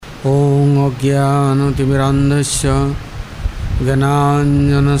ॐ अज्ञानतिमिरान्धस्य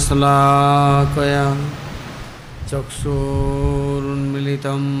ज्ञानाञ्जनशलाकया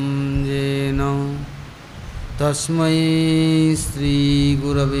चक्षुरुन्मीलितं येन तस्मै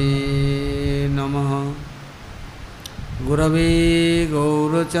श्रीगुरवे नमः। गुरवे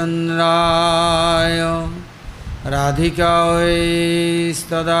गौरचन्द्राय राधिकायै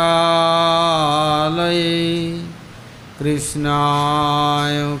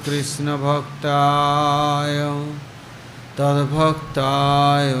कृष्णाय कृष्णभक्ताय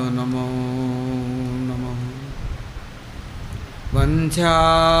तद्भक्ताय नमो नमः।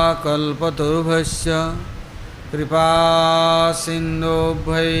 वञ्चाकल्पतरुभ्यश्च कृपासिन्धुभ्यैव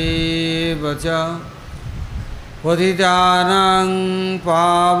च पतितानां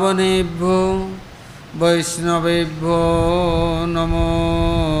पावनेभ्यो वैष्णवेभ्यो नमो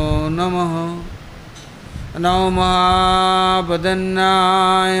नमः। नमो महावदन्नाय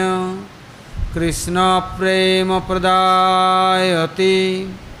कृष्णप्रेमप्रदायते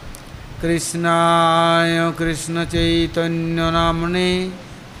कृष्णाय कृष्णचैतन्यनाम्ने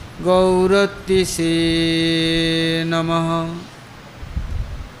गौरतिसे नमः।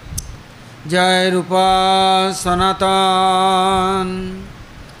 जय रूपा सनातन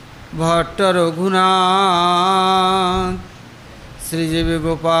भट्ट रघुनाथ श्रीजीव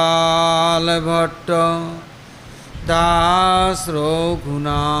गोपाल भट्ट दास रघुनाथ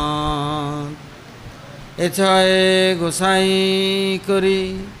एछाए गोसाई करी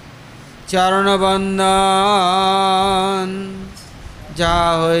चरण बंदन जा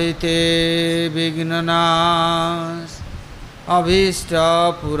होइते विघ्ननाश अभीष्ट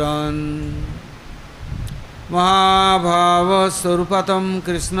पूरन। महाभाव स्वरूपतम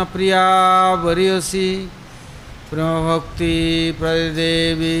कृष्ण प्रिया वरियसी प्रेमभक्ति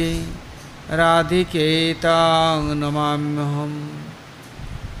प्रदेवी राधिके तां नमाम्यहम्।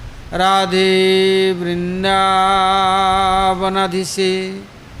 राधे वृंदावनाधीशे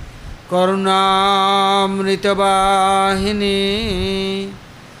करुणामृतवाहिनी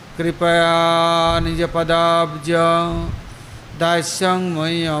कृपया निजपदाब्ज दास्यं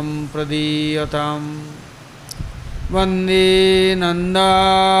मह्यं प्रदीयताम्। वन्दे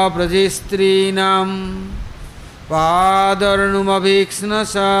नन्दाव्रजस्त्रीणां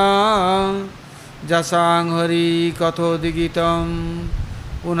पादर्णुमभीक्ष्णसा जसां हरि कथोदिगितं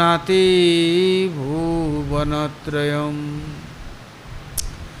पुनाति भुवनत्रयम्।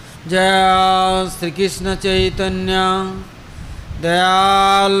 जय श्री कृष्ण चैतन्य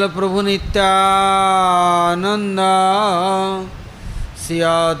दयाल प्रभु नित्यानंद श्री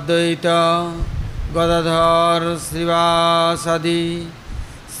अद्वैत गदाधर श्रीवासादि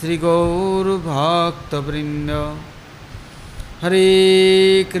श्री गौर भक्तवृंद। हरे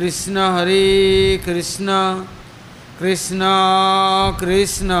कृष्ण कृष्ण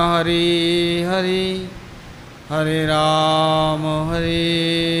कृष्ण हरे हरे हरे राम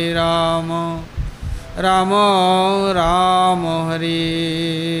राम राम हरे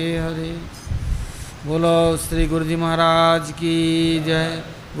हरे। बोलो श्री गुरुजी महाराज की जय,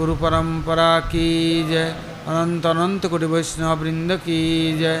 गुरु परंपरा की जय, अनंत अनंत कोटि वैष्णव वृंद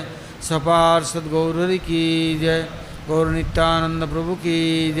की जय, सपार सद्गौरी की जय, गौर नित्यानंद प्रभु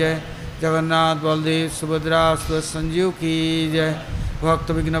की जय, जगन्नाथ बलदेव सुभद्रा संजीव की जय,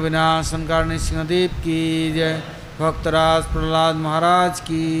 भक्त विघ्न विनाशन कारणी सिंहदेव की जय, भक्तराज प्रहलाद महाराज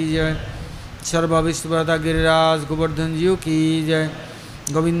की जय, सर्व विश्वव्रता गिरिराज गोवर्धन जीव की जय,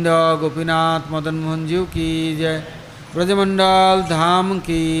 गोविंद गोपीनाथ मदन मोहन जीव की जय, ब्रजमंडल धाम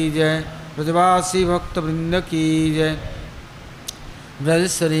की जय, ब्रजवासी भक्त वृंद की जय,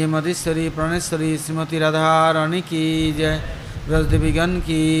 ब्रजेश्वरी मधेश्वरी प्राणेश्वरी श्रीमती राधा रानी की जय, ब्रजदेवीगण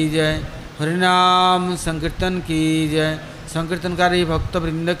की जय, हरिनाम संकीर्तन की जय, संकीर्तनकारी भक्त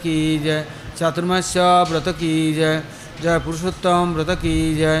वृंद की जय, चातुर्मास्य व्रत की जय, जय पुरुषोत्तम व्रत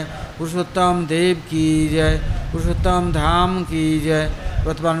की जय, पुरुषोत्तम देव की जय, पुरुषोत्तम धाम की जय,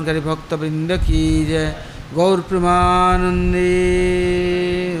 व्रतपालनकारी भक्त वृंद की जय। गौर प्रेमानंदे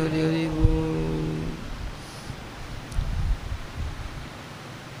हरि हरि बोल।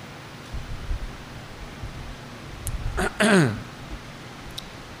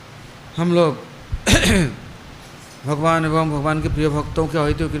 हम लोग भगवान एवं भगवान के प्रिय भक्तों के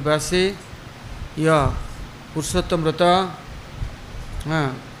अहित कृपा से यह पुरुषोत्तम व्रत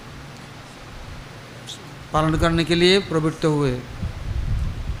पालन करने के लिए प्रवृत्त हुए।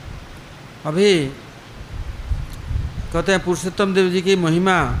 अभी कहते हैं पुरुषोत्तम देव जी की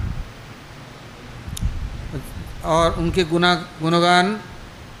महिमा और उनके गुणगान,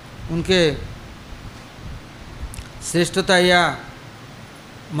 उनके श्रेष्ठता या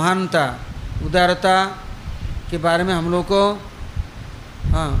महानता, उदारता के बारे में हम लोग को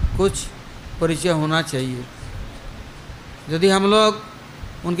हाँ कुछ परिचय होना चाहिए। यदि हम लोग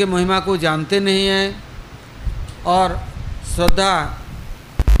उनके महिमा को जानते नहीं हैं और श्रद्धा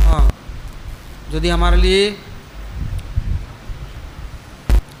हाँ यदि हमारे लिए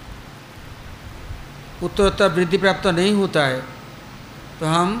उत्तरोत्तर वृद्धि प्राप्त नहीं होता है तो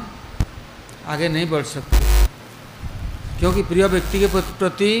हम आगे नहीं बढ़ सकते, क्योंकि प्रिय व्यक्ति के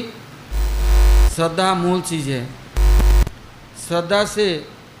प्रति श्रद्धा मूल चीज़ है। श्रद्धा से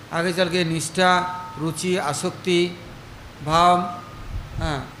आगे चल के निष्ठा, रुचि, आसक्ति भाव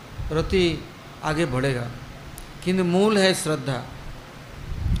प्रति आगे बढ़ेगा, किंतु मूल है श्रद्धा।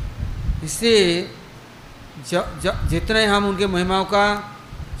 इससे जितने हम उनके महिमाओं का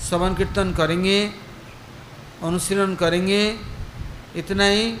श्रवण कीर्तन करेंगे, अनुशीलन करेंगे, इतना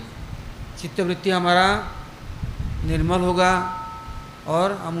ही चित्तवृत्ति हमारा निर्मल होगा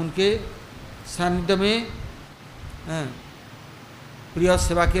और हम उनके सानिध्य में प्रिय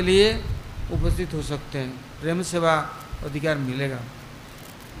सेवा के लिए उपस्थित हो सकते हैं, प्रेम सेवा अधिकार मिलेगा।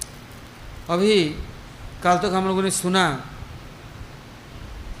 अभी कल तक हम लोगों ने सुना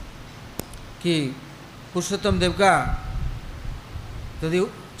कि पुरुषोत्तम देव का यदि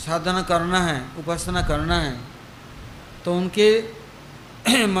साधना करना है, उपासना करना है, तो उनके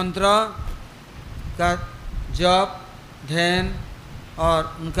मंत्र का जप, ध्यान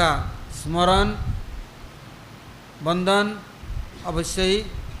और उनका स्मरण, वंदन अवश्य ही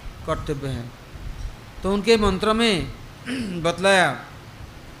कर्तव्य है। तो उनके मंत्र में बतलाया,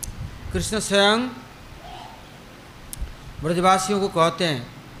 कृष्ण स्वयं ब्रजवासियों को कहते हैं,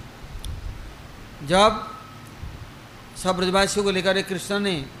 जब सब ब्रजवासियों को लेकर कृष्ण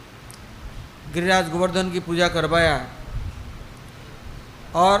ने गिरिराज गोवर्धन की पूजा करवाया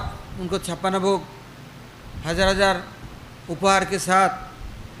और उनको 56 भोग हजार उपहार के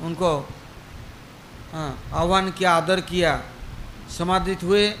साथ उनको आह्वान किया, आदर किया, समाधित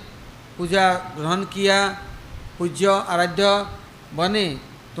हुए, पूजा ग्रहण किया, पूज्य आराध्य बने,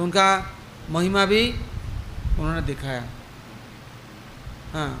 तो उनका महिमा भी उन्होंने दिखाया।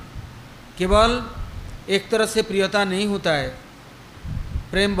 केवल एक तरह से प्रियता नहीं होता है,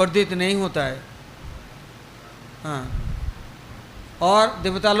 प्रेम वर्धित नहीं होता है। और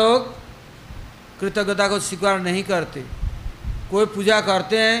देवता लोग कृतज्ञता को स्वीकार नहीं करते। कोई पूजा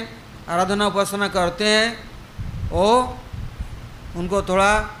करते हैं, आराधना उपासना करते हैं, वो उनको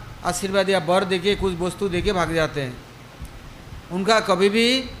थोड़ा आशीर्वाद या वर देके, कुछ वस्तु देके भाग जाते हैं। उनका कभी भी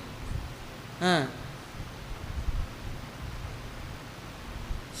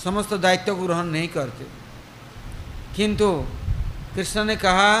समस्त दायित्व को ग्रहण नहीं करते। किंतु कृष्ण ने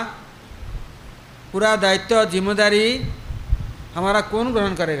कहा, पूरा दायित्व जिम्मेदारी हमारा कौन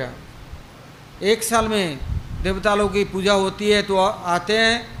ग्रहण करेगा? एक साल में देवता लोगों की पूजा होती है तो आते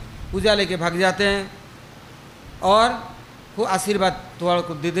हैं, पूजा लेके भाग जाते हैं और वो आशीर्वाद थोड़ा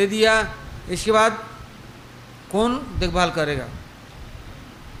को दे दिया, इसके बाद कौन देखभाल करेगा?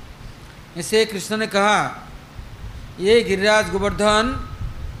 इसे कृष्ण ने कहा, ये गिरिराज गोवर्धन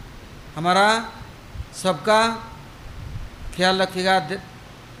हमारा सबका ख्याल रखेगा,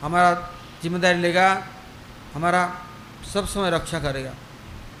 हमारा जिम्मेदारी लेगा, हमारा सब समय रक्षा करेगा।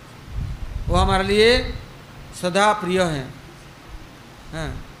 वो हमारे लिए सदा प्रिय हैं।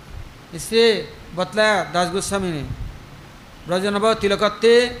 इससे बतलाया दास गोस्वामी ने, ब्रजनभ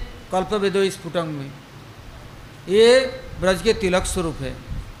तिलकत्ते कल्प वेदो स्फुटंग में, ये ब्रज के तिलक स्वरूप है,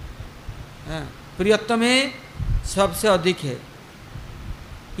 प्रियत्व में सबसे अधिक है।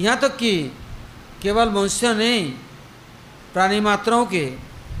 यहाँ तक कि केवल मनुष्य नहीं, प्राणी मात्राओं के,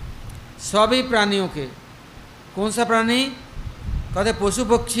 सभी प्राणियों के। कौन सा प्राणी? कहते पशु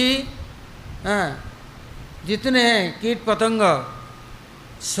पक्षी जितने हैं, कीट पतंग,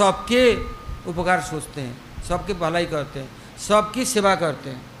 सबके उपकार सोचते हैं, सबके भलाई करते हैं, सबकी सेवा करते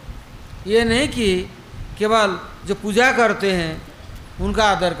हैं। ये नहीं कि केवल जो पूजा करते हैं उनका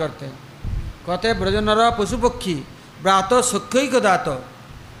आदर करते हैं। कहते हैं ब्रजनर पशु पक्षी व्रात सख्यक दात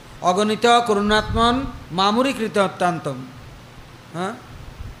अगणित करुणात्मन मामुरी कृत अत्यंतम।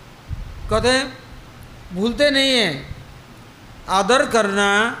 कहते भूलते नहीं हैं, आदर करना,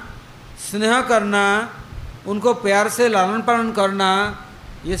 स्नेह करना, उनको प्यार से लालन पालन करना,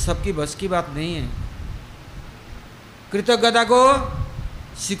 ये सबकी बस की बात नहीं है। कृतज्ञता को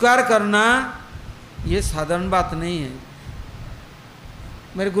स्वीकार करना ये साधारण बात नहीं है।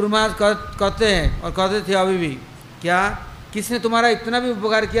 मेरे गुरु महाराज कहते हैं और कहते थे अभी भी, क्या किसने तुम्हारा इतना भी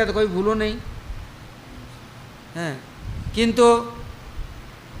उपकार किया तो कोई भूलो नहीं है, किंतु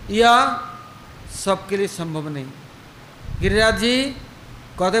यह सबके लिए संभव नहीं। गिरिराज जी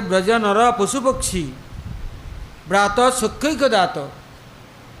कहते ब्रज नर पशु पक्षी व्रात सख्यक दात,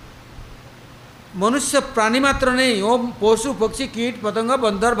 मनुष्य प्राणी मात्र नहीं, वो पशु पक्षी कीट पतंग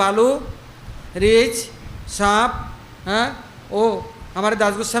बंदर भालू रीछ सांप, हाँ वो हमारे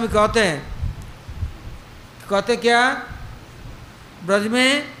दास गोस्वामी कहते क्या, ब्रज में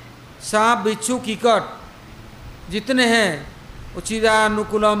सांप बिच्छू कीकट जितने हैं वो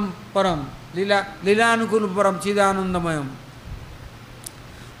चिदानुकूलम परम लीलानुकूल परम चिदानंदमयम।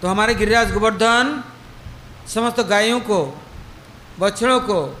 तो हमारे गिरिराज गोवर्धन समस्त गायों को बछड़ों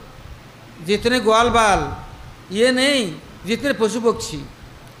को जितने ग्वाल बाल ये नहीं जितने पशु पक्षी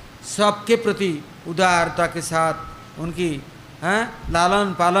सबके प्रति उदारता के साथ उनकी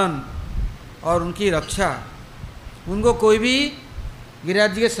लालन पालन और उनकी रक्षा, उनको कोई भी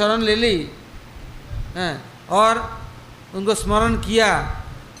गिरिराज जी के शरण ले ली और उनको स्मरण किया,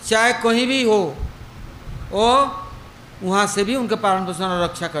 चाहे कहीं भी हो वो वहाँ से भी उनके पालन पोषण और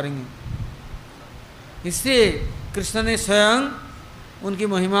रक्षा करेंगे। इसलिए कृष्ण ने स्वयं उनकी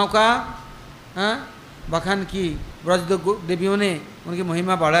महिमाओं का बखान की, ब्रज देवियों ने उनकी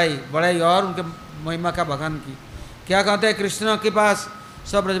महिमा बढ़ाई और उनके महिमा का बखान की। क्या कहते हैं, कृष्ण के पास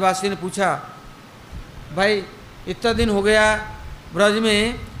सब ब्रजवासी ने पूछा, भाई इतना दिन हो गया ब्रज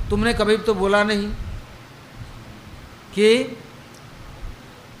में, तुमने कभी तो बोला नहीं कि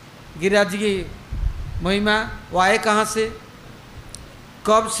गिरिराज जी की महिमा वो आए कहाँ से,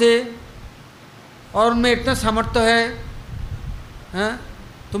 कब से, और उनमें इतना सामर्थ्य है,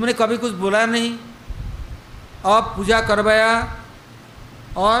 तुमने कभी कुछ बोला नहीं। अब पूजा करवाया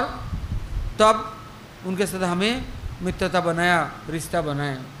और तब उनके साथ हमें मित्रता बनाया, रिश्ता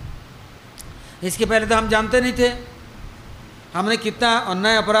बनाया। इसके पहले तो हम जानते नहीं थे, हमने कितना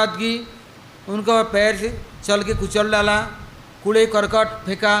अन्याय अपराध की, उनको पैर से चल के कुचल डाला, कूड़े करकट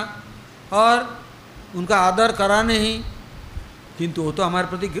फेंका और उनका आदर करा नहीं, किंतु वो तो हमारे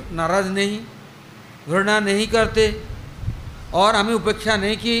प्रति नाराज नहीं, घृणा नहीं करते और हमें उपेक्षा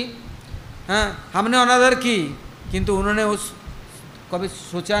नहीं की। हमने अनादर की किंतु उन्होंने उस कभी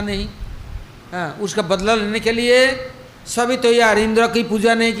सोचा नहीं। उसका बदला लेने के लिए सभी तो यार, इंद्र की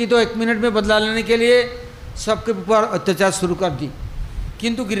पूजा नहीं की तो 1 मिनट में बदला लेने के लिए सबके ऊपर अत्याचार शुरू कर दी,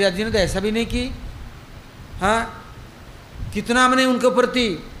 किंतु गिरिराज जी ने तो ऐसा भी नहीं की। कितना हमने उनके प्रति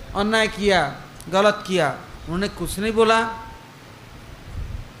अन्याय किया, गलत किया, उन्होंने कुछ नहीं बोला।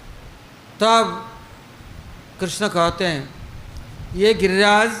 तब कृष्ण कहते हैं, ये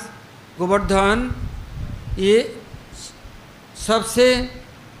गिरिराज गोवर्धन ये सबसे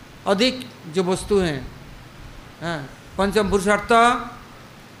अधिक जो वस्तु हैं, पंचम पुरुषार्थ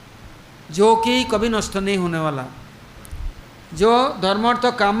जो कि कभी नष्ट नहीं होने वाला, जो धर्मार्थ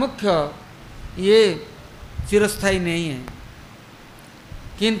कामुख्य ये चिरस्थायी नहीं है,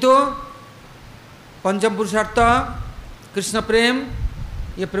 किंतु पंचम पुरुषार्थ कृष्ण प्रेम,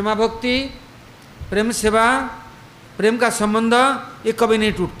 ये प्रेमा भक्ति, प्रेम सेवा, प्रेम का संबंध ये कभी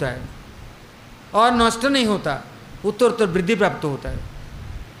नहीं टूटता है और नष्ट नहीं होता, उत्तर उत्तर वृद्धि प्राप्त होता है।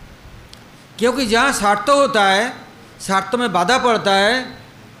 क्योंकि जहाँ स्वार्थ होता है, स्वार्थ में बाधा पड़ता है,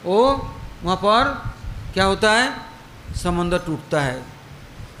 वो वहाँ पर क्या होता है, संबंध टूटता है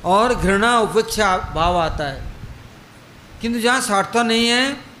और घृणा उपेक्षा भाव आता है। किंतु जहाँ स्वार्थ नहीं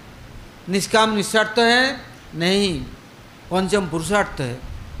है, निष्काम निस्वार्थ है, नहीं पंचम पुरुषार्थ है,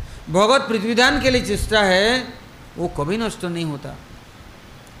 भगवत प्रतिविधान के लिए चेष्टा है, वो कभी नष्ट नहीं होता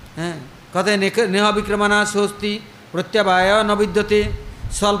है। कहते हैं नेह विक्रमणा सोस्ति प्रत्यवाय न विद्यते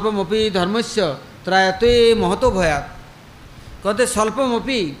स्वल्पमपि धर्मस्य त्रायते महतो भयात। कहते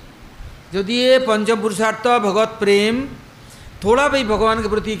स्वल्पमपि, यदि ये पंचम पुरुषार्थ भगवत प्रेम, थोड़ा भी भगवान के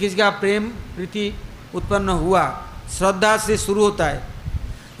प्रति किसी का प्रेम प्रीति उत्पन्न हुआ, श्रद्धा से शुरू होता है,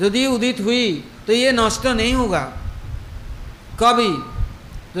 यदि उदित हुई तो ये नष्ट नहीं होगा कभी।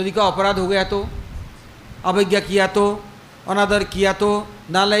 यदि का अपराध हो गया तो, अवज्ञा किया तो, अनादर किया तो,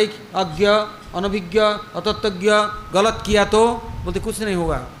 नालायक अज्ञ अनभिज्ञ अतत्वज्ञ गलत किया तो, बोलते कुछ नहीं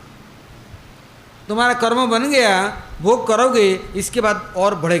होगा, तुम्हारा कर्म बन गया, भोग करोगे, इसके बाद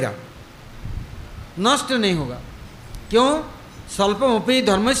और बढ़ेगा, नष्ट नहीं होगा। क्यों? स्वल्पमपि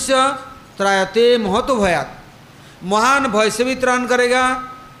धर्मस्य त्रायते महतो भयात, महान भय से भी त्राण करेगा,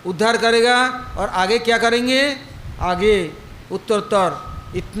 उद्धार करेगा और आगे क्या करेंगे, आगे उत्तरोत्तर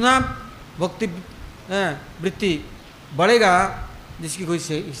इतना भक्ति वृत्ति बढ़ेगा जिसकी कोई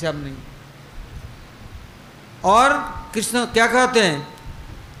हिसाब नहीं। और कृष्ण क्या कहते हैं,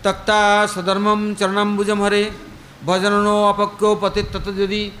 तक्ता सधर्मम चरणम्बुजम हरे भजनो अपक्यो पति तत्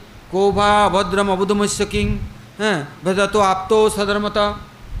यदि को भा भद्रम अबुधमस्य किंग भज तो आप तो सधर्मता।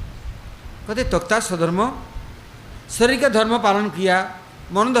 कहते तक्ता सधर्म, शरीर का धर्म पालन किया,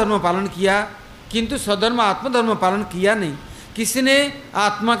 मन धर्म पालन किया, किंतु सधर्म आत्मधर्म पालन किया नहीं। किसी ने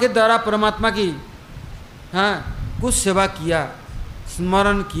आत्मा के द्वारा परमात्मा की कुछ सेवा किया,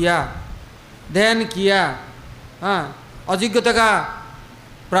 स्मरण किया, ध्यान किया, हाँ, अयोग्यता का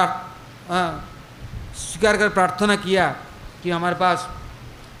स्वीकार कर प्रार्थना किया कि हमारे पास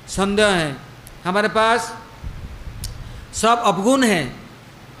संदेह है, हमारे पास सब अवगुण है,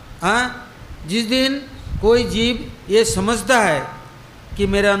 हाँ, जिस दिन कोई जीव ये समझता है कि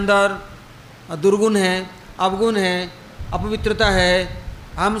मेरे अंदर दुर्गुण है, अवगुण है, अपवित्रता है,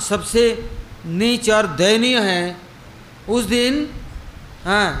 हम सबसे नीच और दयनीय हैं, उस दिन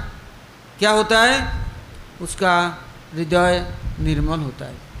हाँ क्या होता है, उसका हृदय निर्मल होता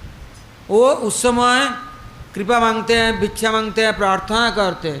है। वो उस समय कृपा मांगते हैं, भिक्षा मांगते हैं, प्रार्थना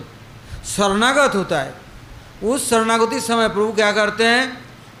करते हैं, शरणागत होता है। उस शरणागति समय प्रभु क्या करते हैं,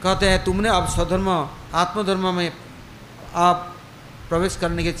 कहते हैं तुमने अब स्वधर्म आत्मधर्म में आप प्रवेश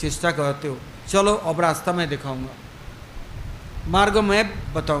करने की चेष्टा करते हो, चलो अब रास्ता मैं दिखाऊंगा, मार्ग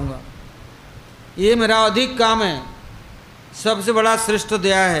मैं बताऊंगा, ये मेरा अधिक काम है, सबसे बड़ा श्रेष्ठ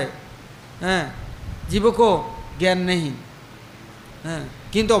दया है, जीवों को ज्ञान नहीं है,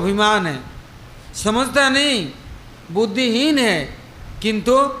 किंतु अभिमान है, समझता नहीं, बुद्धिहीन है,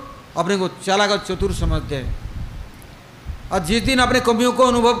 किंतु अपने को चालाक और चतुर समझते हैं। और जिस दिन अपने कमियों को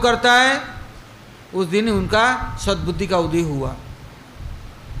अनुभव करता है उस दिन उनका सद्बुद्धि का उदय हुआ।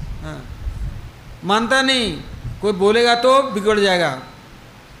 मानता नहीं, कोई बोलेगा तो बिगड़ जाएगा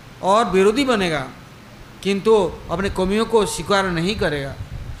और विरोधी बनेगा, किंतु अपने कमियों को स्वीकार नहीं करेगा।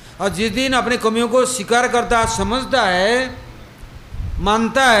 और जिस दिन अपने कमियों को स्वीकार करता, समझता है,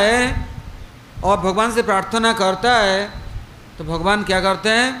 मानता है और भगवान से प्रार्थना करता है, तो भगवान क्या करते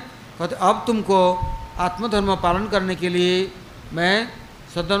हैं, कहते अब तुमको आत्मधर्म पालन करने के लिए, मैं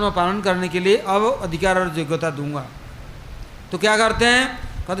सद्धर्म पालन करने के लिए अब अधिकार और योग्यता दूंगा। तो क्या करते हैं,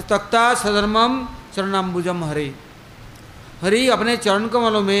 कहते तक्ता सधर्मम चरणाम्बुजम हरि, हरि अपने चरण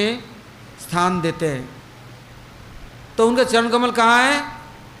कमलों में स्थान देते हैं। तो उनका चरण कमल कहाँ है,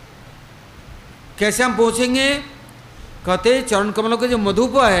 कैसे हम पहुँचेंगे, कहते चरण कमलों के जो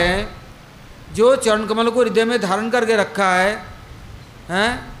मधुप है, जो चरण कमलों को हृदय में धारण करके रखा है,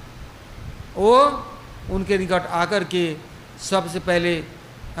 वो उनके निकट आकर के सबसे पहले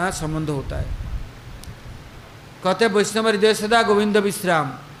संबंध होता है। कहते वैष्णव हृदय सदा गोविंद विश्राम,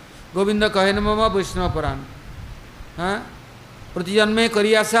 गोविंद कहे न मम वैष्णव पुराण, प्रतिजन्मे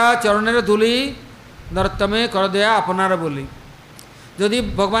करी आशा चरणेर धूलि नरोत्तमे कर दया अपनार बोली। यदि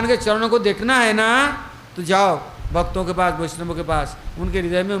भगवान के चरणों को देखना है ना, तो जाओ भक्तों के पास, वैष्णवों के पास, उनके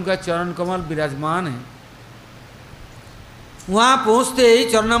हृदय में उनका चरण कमल विराजमान है। वहाँ पहुँचते ही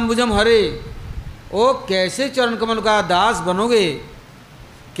चरणाम्बुजम हरे, ओ कैसे चरण कमल का दास बनोगे,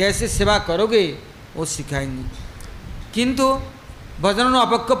 कैसे सेवा करोगे, वो सिखाएंगे। किंतु भजन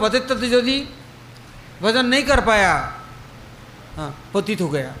अपक्ष पतित, यदि भजन नहीं कर पाया, पतित हो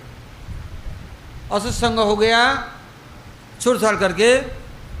गया, असत्संग हो गया, छुड़छाड़ करके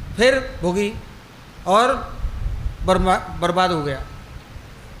फिर भोगी और बर्बाद हो गया,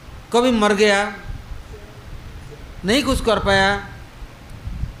 कभी मर गया, नहीं कुछ कर पाया,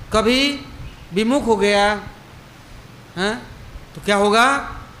 कभी विमुख हो गया, तो क्या होगा,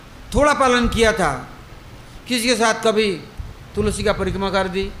 थोड़ा पालन किया था, किसी के साथ कभी तुलसी का परिक्रमा कर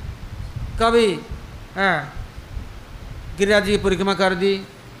दी, कभी गिरिराज जी की परिक्रमा कर दी,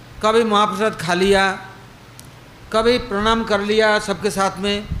 कभी महाप्रसाद खा लिया, कभी प्रणाम कर लिया सबके साथ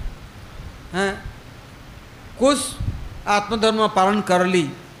में, कुछ आत्मधर्म पालन कर ली,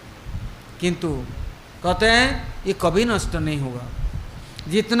 किंतु कहते हैं ये कभी नष्ट नहीं होगा।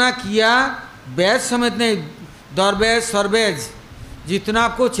 जितना किया वैज समेत नहीं, दरवैज सरवैज, जितना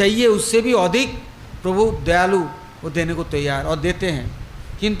आपको चाहिए उससे भी अधिक प्रभु दयालु वो देने को तैयार और देते हैं,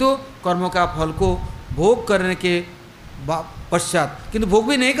 किंतु कर्मों का फल को भोग करने के पश्चात, किंतु भोग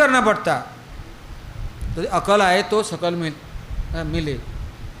भी नहीं करना पड़ता। तो अकल आए तो सकल मिले,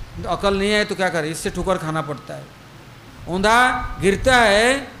 तो अकल नहीं आए तो क्या करे, इससे ठोकर खाना पड़ता है। औंधा गिरता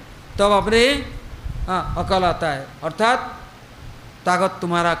है तब अपने अकल आता है, अर्थात ताकत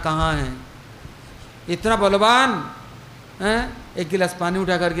तुम्हारा कहाँ है, इतना बलवान एक गिलास पानी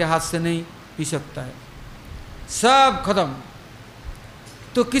उठा करके हाथ से नहीं पी सकता है, सब खत्म।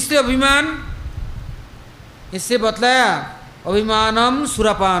 तो किससे अभिमान, इससे बतलाया अभिमानम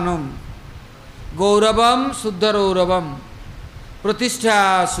सुरापानम गौरवम शुद्धरौरवम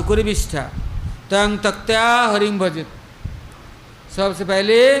प्रतिष्ठा सुकुरिविष्ठा तंग तक्त्या हरिम भजित। सबसे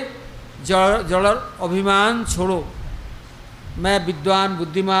पहले जड़ अभिमान छोड़ो, मैं विद्वान,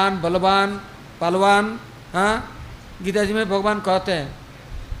 बुद्धिमान, बलवान, पालवान। गीता जी में भगवान कहते हैं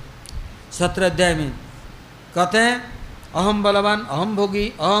 17 अध्याय में, कहते हैं अहम बलवान, अहम भोगी,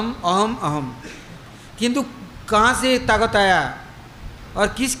 अहम अहम अहम। किंतु कहाँ से ताकत आया और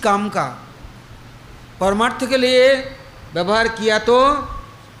किस काम का, परमार्थ के लिए व्यवहार किया तो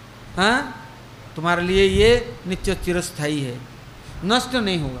तुम्हारे लिए ये नित्य चिरस्थायी है, नष्ट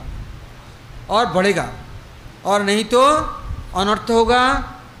नहीं होगा और बढ़ेगा, और नहीं तो अनर्थ होगा,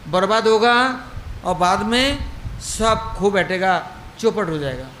 बर्बाद होगा और बाद में सब खो बैठेगा, चौपट हो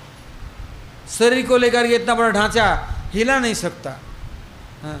जाएगा। शरीर को लेकर के इतना बड़ा ढांचा हिला नहीं सकता।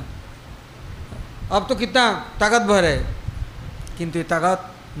 हाँ, अब तो कितना ताकतवर है, किंतु ये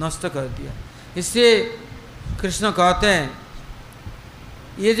ताकत नष्ट कर दिया। इससे कृष्ण कहते हैं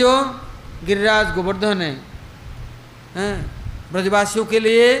ये जो गिरिराज गोवर्धन है ब्रजवासियों के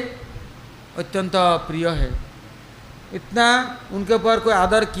लिए अत्यंत प्रिय है। इतना उनके ऊपर कोई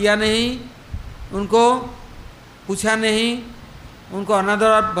आदर किया नहीं, उनको पूछा नहीं, उनको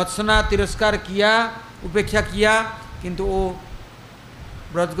अनादर भत्सना तिरस्कार किया, उपेक्षा किया, किंतु वो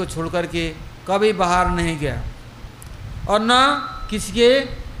ब्रज को छोड़ करके कभी बाहर नहीं गया और न किसी के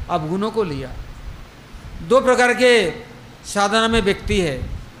अवगुणों को लिया। दो प्रकार के साधना में व्यक्ति है।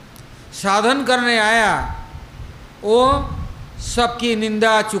 साधन करने आया वो सबकी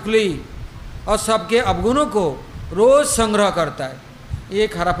निंदा चुगली और सबके अवगुणों को रोज संग्रह करता है। ये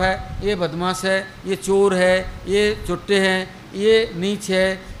खराब है, ये बदमाश है, ये चोर है, ये चोट्टे हैं, ये नीच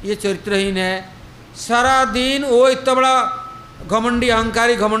है, ये चरित्रहीन है। सारा दिन वो इतना बड़ा घमंडी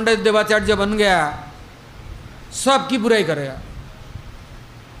अहंकारी घमंड देवाचार्य बन गया, सबकी बुराई करेगा।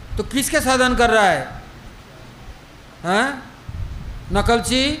 तो किसके साधन कर रहा है? हाँ?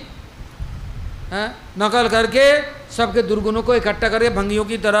 नकलची, हाँ? नकल करके सबके दुर्गुणों को इकट्ठा करके भंगियों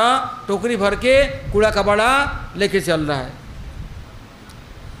की तरह टोकरी भर के कूड़ा कबाड़ा लेके चल रहा है।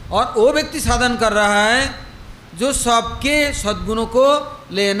 और वो व्यक्ति साधन कर रहा है जो सबके सद्गुणों को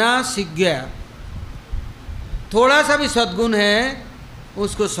लेना सीख गया। थोड़ा सा भी सद्गुण है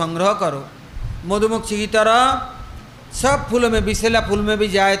उसको संग्रह करो। मधुमक्खी की तरह सब फूलों में, विषैला फूल में भी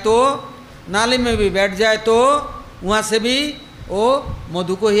जाए तो, नाली में भी बैठ जाए तो वहाँ से भी वो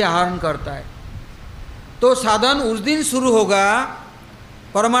मधु को ही आहरण करता है। तो साधन उस दिन शुरू होगा,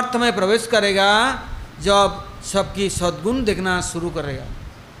 परमार्थ में प्रवेश करेगा जब सबकी सद्गुण देखना शुरू करेगा।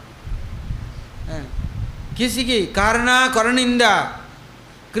 किसी की कारना करनिंदा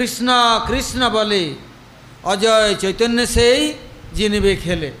कृष्ण कृष्ण बोले अजय चैतन्य से ही जिनबे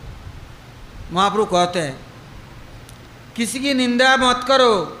खेले। महाप्रभु कहते हैं किसी की निंदा मत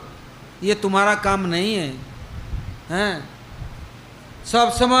करो, ये तुम्हारा काम नहीं है, हैं?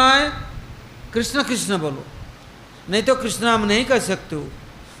 सब समय कृष्ण कृष्ण बोलो, नहीं तो कृष्ण नाम नहीं कर सकते हो।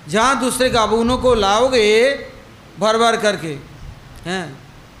 जहाँ दूसरे के अवगुणों को लाओगे भर भर करके, हैं?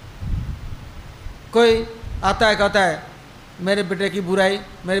 कोई आता है कहता है मेरे बेटे की बुराई,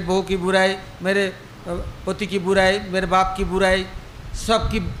 मेरे बहू की बुराई, मेरे पति की बुराई, मेरे बाप की बुराई,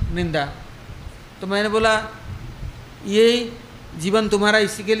 सबकी निंदा। तो मैंने बोला ये जीवन तुम्हारा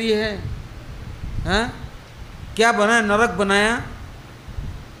इसी के लिए है? हाँ? क्या बनाया? नरक बनाया?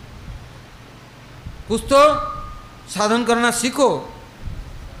 कुछ तो साधन करना सीखो।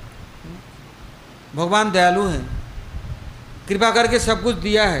 भगवान दयालु हैं, कृपा करके सब कुछ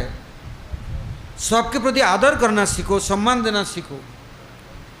दिया है। सबके प्रति आदर करना सीखो, सम्मान देना सीखो।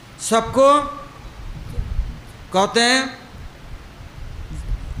 सबको कहते हैं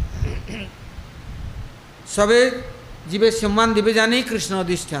सबे जीवे सम्मान दिवे जानी कृष्ण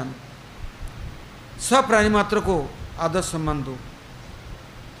अधिष्ठान। सब प्राणी मात्र को आदर सम्मान दो,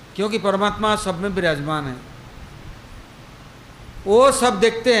 क्योंकि परमात्मा सब में विराजमान है। वो सब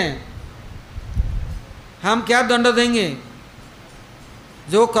देखते हैं। हम क्या दंड देंगे?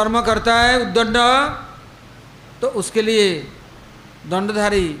 जो कर्म करता है उद्दंड, तो उसके लिए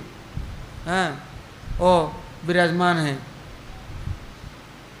दंडधारी हैं वो विराजमान है,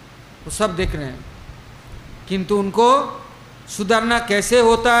 वो सब देख रहे हैं। किंतु उनको सुधारना कैसे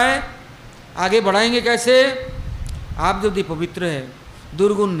होता है, आगे बढ़ाएंगे कैसे? आप यदि पवित्र है,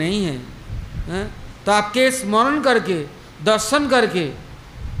 दुर्गुण नहीं है, हैं? तो आपके स्मरण करके, दर्शन करके,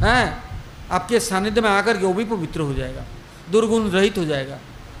 हैं? आपके सानिध्य में आकर के वो भी पवित्र हो जाएगा, दुर्गुण रहित हो जाएगा।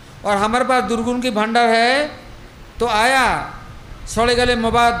 और हमारे पास दुर्गुण की भंडार है तो आया सड़े गले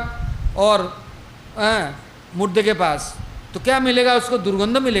मवाद और मुर्दे के पास, तो क्या मिलेगा उसको?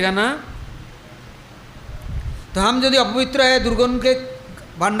 दुर्गंध मिलेगा ना। तो हम यदि अपवित्र है, दुर्गंध के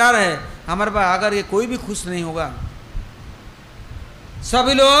भंडार है, हमारे पास आकर के कोई भी खुश नहीं होगा,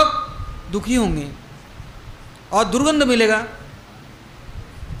 सभी लोग दुखी होंगे और दुर्गंध मिलेगा।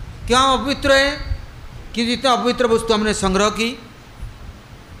 क्यों अपवित्र है? कि जितना अपवित्र वस्तु हमने संग्रह की,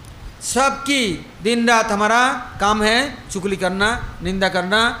 सबकी दिन रात हमारा काम है चुगली करना, निंदा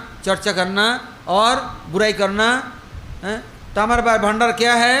करना, चर्चा करना और बुराई करना, है? तो हमारे पास भंडार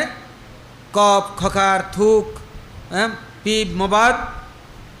क्या है? कफ, खकार, थूक, पीप, मवाद,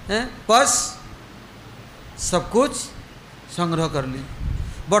 पस, सब कुछ संग्रह कर ली।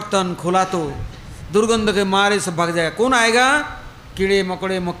 बर्तन खोला तो दुर्गंध के मारे सब भाग जाएगा। कौन आएगा? कीड़े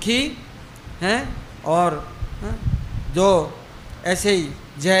मकोड़े मक्खी हैं और जो ऐसे ही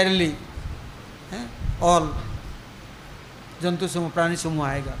जहरीली हैं और जंतु समूह प्राणी समूह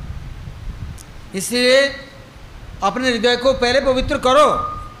आएगा। इसलिए अपने हृदय को पहले पवित्र करो।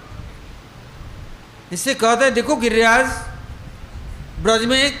 इससे कहते हैं देखो गिरिराज ब्रज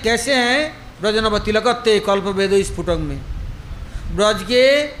में कैसे हैं। ब्रज नव तिलकत्ते कल्प वेदो स्फुटक में ब्रज के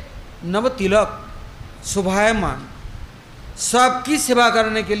नव तिलक शोभायमान, सबकी सेवा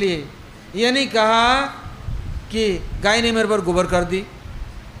करने के लिए। ये नहीं कहा कि गाय ने मेरे पर गोबर कर दी,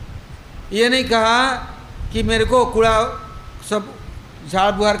 ये नहीं कहा कि मेरे को कूड़ा सब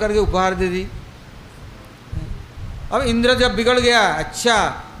झाड़ बुहार करके उपहार दे दी। अब इंद्र जब बिगड़ गया, अच्छा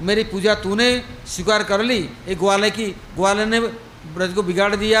मेरी पूजा तूने स्वीकार कर ली, एक ग्वाले ने ब्रज को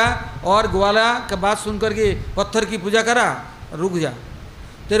बिगाड़ दिया और ग्वाला का बात सुन करके पत्थर की पूजा करा, रुक जा,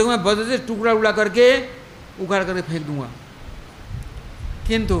 तेरे को मैं वज्र से टुकड़ा उड़ा करके उखाड़ करके फेंक दूंगा।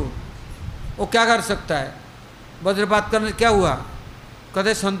 किंतु वो क्या कर सकता है? वज्रपात करने क्या हुआ?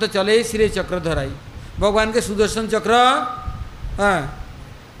 कहते संत चले सिरे चक्र धराई। भगवान के सुदर्शन चक्र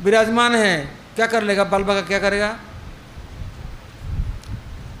विराजमान है, क्या कर लेगा? बाल बका क्या करेगा?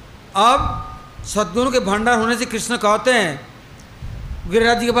 अब सद्गुण के भंडार होने से कृष्ण कहते हैं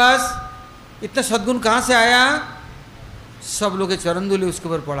गिरिराज जी के पास इतना सद्गुण कहाँ से आया? सब लोग के चरण धूलि उसके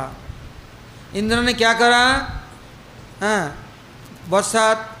ऊपर पड़ा। इंद्र ने क्या करा?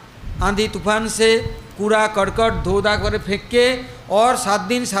 बरसात आंधी तूफान से कूड़ा करकट धो धा कर फेंक के और 7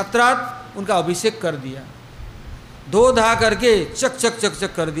 दिन 7 रात उनका अभिषेक कर दिया, धो धा करके चक चक चक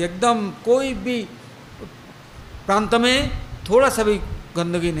चक कर दिया। एकदम कोई भी प्रांत में थोड़ा सा भी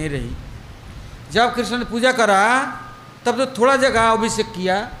गंदगी नहीं रही। जब कृष्ण ने पूजा करा तब तो थोड़ा जगह अभिषेक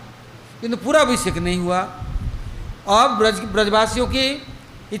किया, किंतु पूरा अभिषेक नहीं हुआ। अब ब्रजवासियों की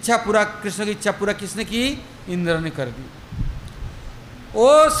इच्छा पूरा, कृष्ण की इच्छा पूरा किसने की? इंद्र ने कर दी।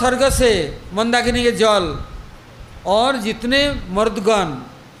 ओ स्वर्ग से मंदाकिनी के जल और जितने मर्दगण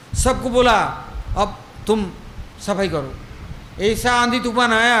सबको बोला अब तुम सफाई करो। ऐसा आंधी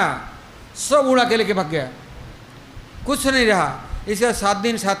तूफान आया, सब उड़ा के लेके भाग गया, कुछ नहीं रहा। इसका 7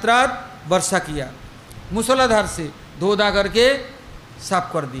 दिन 7 रात वर्षा किया, मूसलाधार से धो धा करके साफ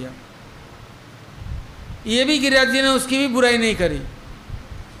कर दिया। ये भी गिरिराज जी ने उसकी भी बुराई नहीं करी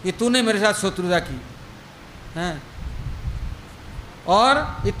कि तूने मेरे साथ शत्रुता की हैं,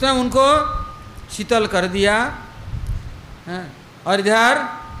 और इतना उनको शीतल कर दिया हैं। और इधर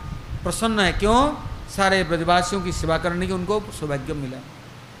प्रसन्न है, क्यों? सारे ब्रजवासियों की सेवा करने की उनको सौभाग्य मिला।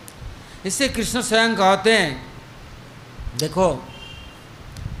 इससे कृष्ण स्वयं कहते हैं देखो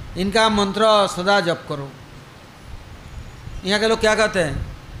इनका मंत्र सदा जप करो। यहाँ के लोग क्या कहते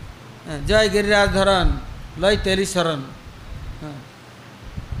हैं? जय गिरिराज धरन लय तेरी शरण,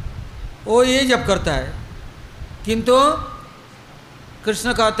 वो ये जप करता है, किंतु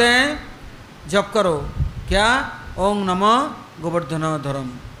कृष्ण कहते हैं जप करो क्या? ओम नमः गोवर्धन धरम।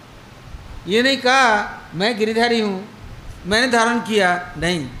 ये नहीं कहा मैं गिरिधारी हूँ मैंने धारण किया,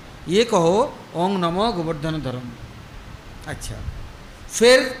 नहीं, ये कहो ओम नमः गोवर्धन धरम। अच्छा,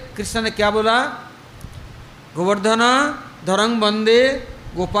 फिर कृष्ण ने क्या बोला? गोवर्धन धरंग वंदे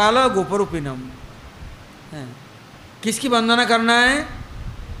गोपाल गोपरूपिणम। किसकी वंदना करना है?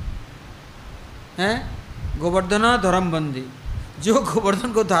 गोवर्धन धरम वंदे, जो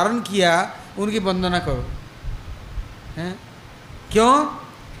गोवर्धन को धारण किया उनकी वंदना करो। क्यों?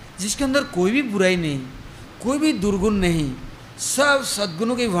 जिसके अंदर कोई भी बुराई नहीं, कोई भी दुर्गुण नहीं, सब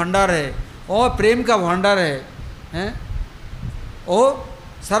सद्गुणों के भंडार है और प्रेम का भंडार है। ओ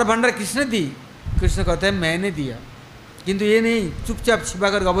सारा भंडार किसने दी? कृष्ण कहते हैं मैंने दिया, किंतु ये नहीं चुपचाप छिपा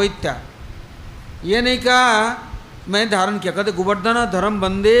कर गवैत्या, ये नहीं कहा मैं धारण किया। कहते गोवर्धन धर्म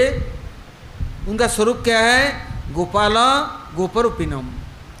बंदे, उनका स्वरूप क्या है? गोपाल गोपरूपिणम।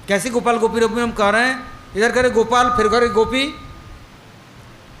 कैसे गोपाल गोपीरूपिणम कह रहे हैं? इधर करे गोपाल फिर करे गोपी।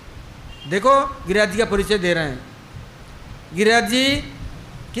 देखो गिरिराज जी का परिचय दे रहे हैं। गिरिराज जी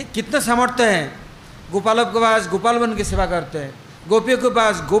कितना सामर्थ्य है, गोपालों के पास गोपाल बन के सेवा करते हैं, गोपियों के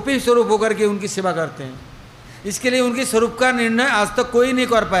पास गोपी स्वरूप होकर के उनकी सेवा करते हैं। इसके लिए उनके स्वरूप का निर्णय आज तक कोई नहीं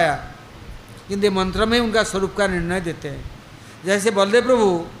कर पाया, किंतु मंत्र में उनका स्वरूप का निर्णय देते हैं। जैसे बलदेव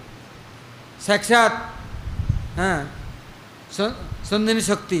प्रभु साक्षात संदिनी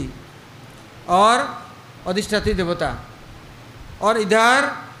शक्ति और अधिष्ठात्री देवता, और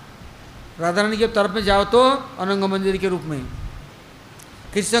इधर राधा रानी के तरफ में जाओ तो अनंग मंजरी के रूप में,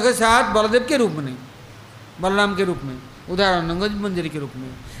 कृष्ण के साथ बलदेव के रूप में, बलराम के रूप में, उधर अनंग मंजरी के रूप में।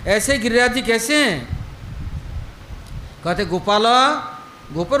 ऐसे गिरिराज जी कैसे हैं? कहते गोपाल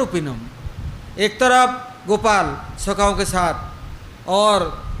गोपरूपिणम। एक तरफ गोपाल सखाओं के साथ और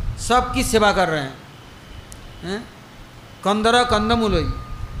सबकी सेवा कर रहे हैं, कंदर कंदमूलई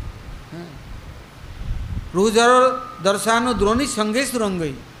रुजर दर्शानो द्रोणी संगे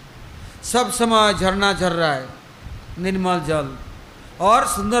सुरंगई। सब समय झरना झर रहा है, निर्मल जल और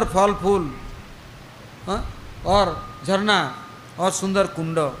सुंदर फल फूल, और झरना और सुंदर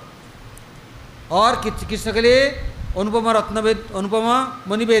कुंड, और कृष्ण के लिए अनुपमा अनुपमा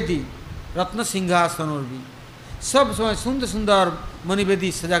मणिवेदी रत्न सिंहासन और भी सब समय सुंदर सुंदर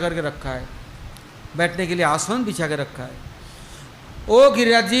मणिवेदी सजा करके रखा है, बैठने के लिए आसन बिछा के रखा है। ओ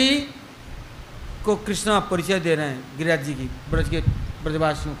गिरिराज जी को कृष्ण परिचय दे रहे हैं, गिरिराज जी की ब्रज के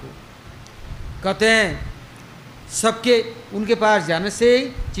ब्रजवासियों को कहते हैं सबके उनके पास जाने से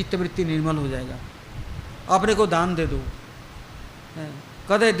चित्तवृत्ति निर्मल हो जाएगा। अपने को दान दे दो,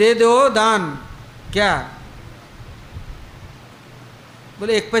 कहते दे दो दान, क्या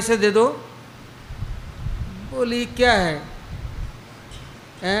बोले 1 पैसे दे दो, बोली क्या है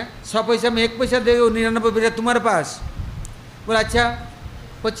 100 पैसा में 1 पैसा दे दो, 99 पैसा तुम्हारे पास। बोले अच्छा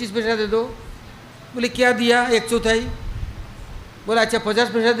 25 पैसा दे दो, बोले क्या दिया 1/4। बोले अच्छा 50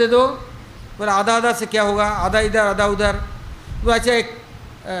 पैसा दे दो, बोले आधा आधा से क्या होगा, आधा इधर आधा उधर। बोले अच्छा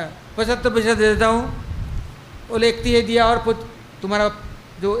 75 पैसा दे देता हूँ। बोले 1/3 दिया और तुम्हारा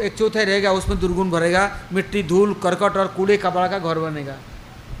जो 1/4 रहेगा उसमें दुर्गुण भरेगा, मिट्टी धूल करकट और कूड़े कपड़ा का घर बनेगा।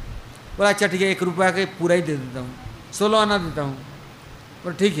 बोला अच्छा ठीक है 1 रुपया के पूरा ही दे देता हूँ, 16 आना देता हूँ।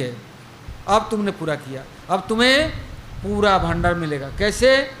 बोले ठीक है, अब तुमने पूरा किया, अब तुम्हें पूरा भंडार मिलेगा। कैसे,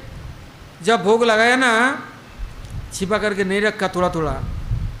 जब भोग लगाया ना छिपा करके नहीं रखा थोड़ा थोड़ा,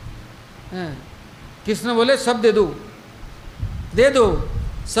 कृष्ण बोले सब दे दो, दे दो,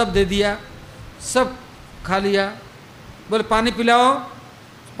 सब दे दिया, सब खा लिया। बोले पानी पिलाओ,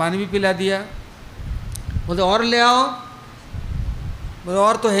 पानी भी पिला दिया। बोले और ले आओ, बोले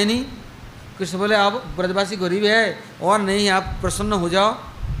और तो है नहीं। कृष्ण बोले आप ब्रजवासी गरीब है और नहीं, आप प्रसन्न हो जाओ।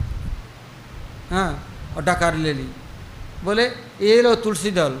 हाँ, और डकार ले ली। बोले ये लो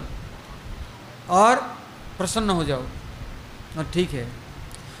तुलसी दल और प्रसन्न हो जाओ। और ठीक है,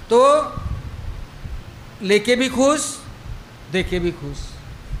 तो लेके भी खुश, देके भी खुश,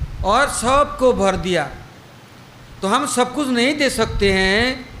 और सबको भर दिया। तो हम सब कुछ नहीं दे सकते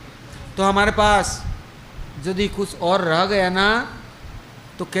हैं, तो हमारे पास यदि कुछ और रह गया ना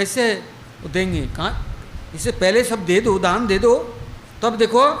तो कैसे देंगे, कहाँ, इससे पहले सब दे दो, दान दे दो, तब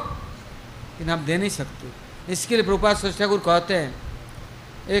देखो, लेकिन आप दे नहीं सकते। इसके लिए प्रभुपाद श्री ठाकुर कहते हैं,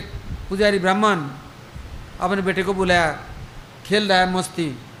 एक पुजारी ब्राह्मण अपने बेटे को बुलाया, खेल रहा है, मस्ती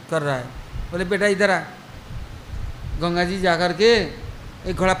कर रहा है। बोले बेटा इधर आ, गंगा जी जा कर के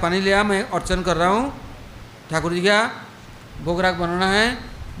 1 घड़ा पानी ले आ, मैं अर्चन कर रहा हूँ, ठाकुर जी का भोग राग बनाना है,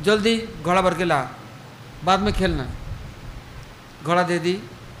 जल्दी घड़ा भर के ला, बाद में खेलना। घड़ा दे दी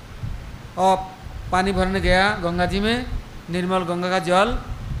और पानी भरने गया गंगा जी में, निर्मल गंगा का जल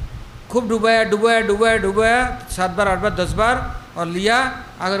खूब डुबाया डुबाया डुबाया डुबाया 7 बार 8 बार 10 बार, और लिया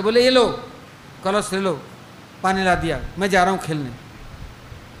अगर बोले ये लो कलश ले लो, पानी ला दिया, मैं जा रहा हूँ खेलने।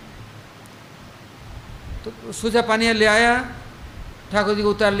 तो सूझा पानी ले आया, ठाकुर जी को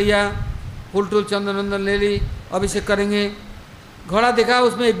उतार लिया, फूल टूल चंदन वंदन ले ली, अभिषेक करेंगे। घड़ा देखा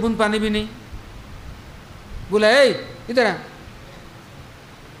उसमें 1 बूंद पानी भी नहीं। बोला ए इधर आ,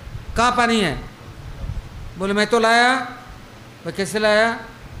 कहाँ पानी है? बोले मैं तो लाया। मैं कैसे लाया?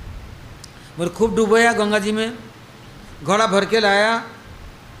 बोले खूब डूबाया गंगा जी में, घड़ा भर के लाया।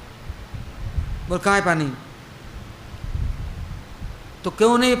 बोले कहाँ है पानी? तो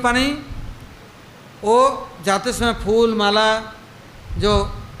क्यों नहीं पानी? वो जाते समय फूल माला जो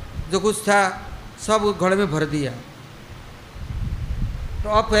जो कुछ था सब उस घड़े में भर दिया। तो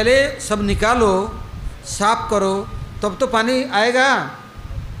अब पहले सब निकालो, साफ करो, तब तो पानी आएगा।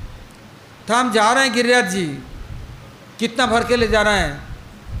 तो हम जा रहे हैं गिरिराज जी, कितना भर के ले जा रहे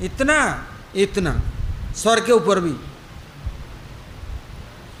हैं? इतना इतना, सर के ऊपर भी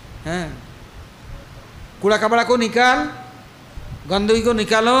है। कूड़ा कपड़ा को निकाल, गंदगी को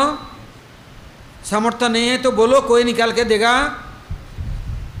निकालो, सामर्थ्य नहीं है तो बोलो, कोई निकाल के देगा।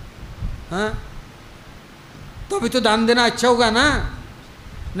 हाँ, तो अभी तो दान देना अच्छा होगा ना,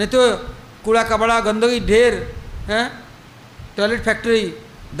 नहीं तो कूड़ा कपड़ा गंदगी ढेर है, टॉयलेट फैक्ट्री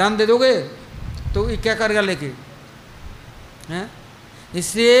दान दे दोगे तो ये क्या करेगा लेके? हैं,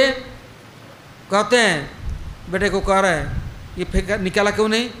 इसलिए कहते हैं, बेटे को कह रहे हैं ये फेंका निकाला क्यों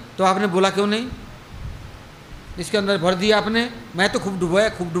नहीं? तो आपने बोला क्यों नहीं? इसके अंदर भर दिया आपने। मैं तो खूब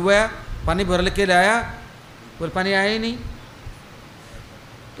डुबाया, पानी भर लेके लाया, बोल पानी आया ही नहीं।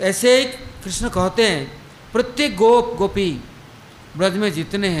 तो ऐसे ही कृष्ण कहते हैं, प्रत्येक गोप गोपी ब्रज में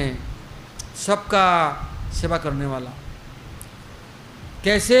जितने हैं सबका सेवा करने वाला।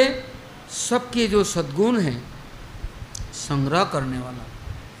 कैसे? सबके जो सद्गुण हैं संग्रह करने वाला।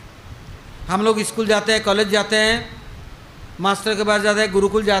 हम लोग स्कूल जाते हैं, कॉलेज जाते हैं, मास्टर के पास जाते हैं,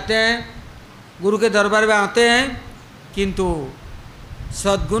 गुरुकुल जाते हैं, गुरु के दरबार में आते हैं, किंतु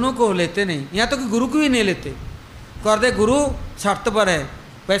सद्गुणों को लेते नहीं। यहाँ तो कि गुरु को ही नहीं लेते, कहते गुरु स्वार्थपर है।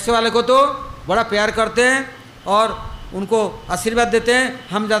 पैसे वाले को तो बड़ा प्यार करते हैं और उनको आशीर्वाद देते हैं,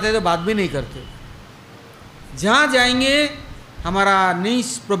 हम जाते हैं तो बात भी नहीं करते। जहाँ जाएंगे हमारा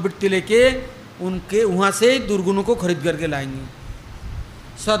नीच प्रवृत्ति लेके उनके वहाँ से दुर्गुणों को खरीद करके लाएंगे।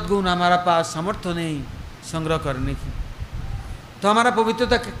 सद्गुण हमारा पास सामर्थ्य नहीं संग्रह करने की, तो हमारा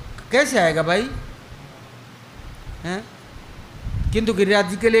पवित्रता कैसे आएगा भाई? हैं? किंतु गिरिराज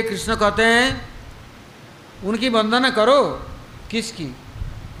जी के लिए कृष्ण कहते हैं उनकी वंदना करो। किसकी?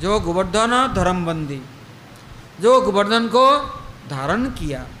 जो गोवर्धन धर्मबंदी, जो गोवर्धन को धारण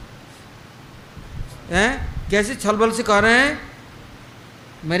किया है। कैसे छल बल से कह रहे हैं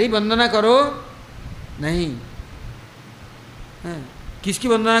मेरी वंदना करो? नहीं है। किसकी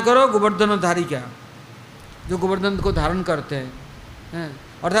वंदना करो? गोवर्धनधारी क्या, जो गोवर्धन को धारण करते हैं,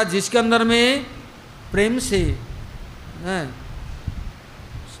 अर्थात जिसके अंदर में प्रेम से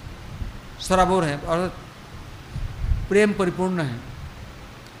सराबोर है और प्रेम परिपूर्ण है,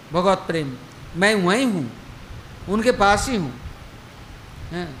 भगवत प्रेम। मैं वहीं हूँ, उनके पास ही हूँ।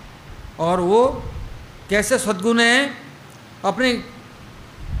 और वो कैसे सद्गुण है, अपने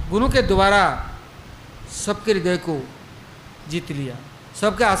गुणों के द्वारा सबके हृदय को जीत लिया,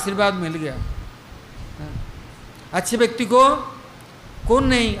 सबका आशीर्वाद मिल गया। अच्छे व्यक्ति को कौन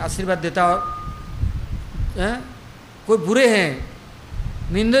नहीं आशीर्वाद देता? और कोई बुरे हैं,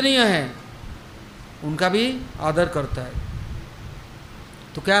 निंदनीय है, उनका भी आदर करता है।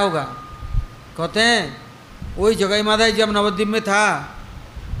 तो क्या होगा? कहते हैं वही जगाई माधाई जब नवद्वीप में था,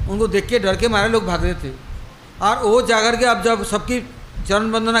 उनको देख के डर के मारे लोग भाग रहे थे, और वो जाकर के अब जब सबकी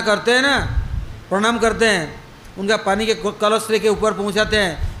चरण वंदना करते हैं ना, प्रणाम करते हैं, उनका पानी के कलश लेके ऊपर पहुंचाते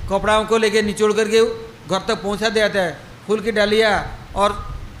हैं, कपड़ाओं को लेके निचोड़ करके घर तक पहुंचा देता है, फूल की डालियाँ और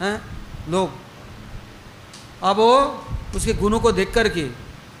लोग अब वो उसके गुणों को देख करके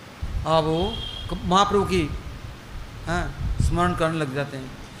अब वो महाप्रभु की स्मरण करने लग जाते हैं।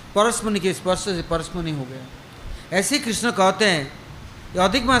 परस्मनि के स्पर्श से परस्मनि हो गया। ऐसे कृष्ण कहते हैं कि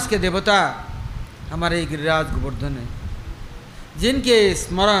अधिक मास के देवता हमारे गिरिराज गोवर्धन है, जिनके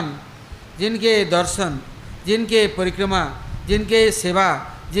स्मरण, जिनके दर्शन, जिनके परिक्रमा, जिनके सेवा,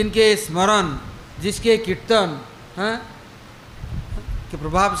 जिनके स्मरण, जिसके कीर्तन के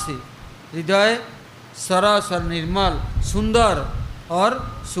प्रभाव से हृदय सरस और निर्मल, सुंदर और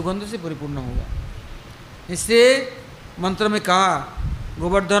सुगंध से परिपूर्ण होगा। इसलिए मंत्र में कहा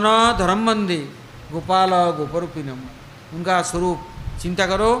गोवर्धन धर्मबंदी गोपाल गोपरूपिणम। उनका स्वरूप चिंता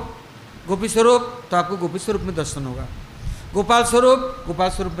करो, गोपी स्वरूप, तो आपको गोपी स्वरूप में दर्शन होगा, गोपाल स्वरूप, गोपाल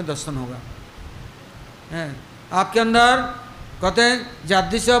स्वरूप में दर्शन होगा। आपके अंदर कहते हैं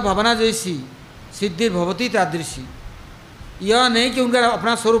जादृश भावना जैसी सिद्धि भवती तादृशी। यह नहीं कि उनका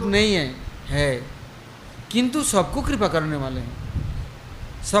अपना स्वरूप नहीं है, किंतु सबको कृपा करने वाले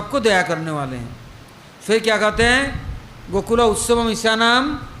हैं, सबको दया करने वाले हैं। फिर क्या कहते हैं? गोकुल उत्सवम ईशानाम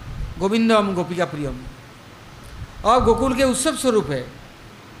गोविंदम गोपिका प्रियम। और गोकुल के उत्सव स्वरूप है।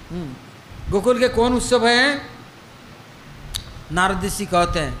 गोकुल के कौन उत्सव है? नारद ऋषि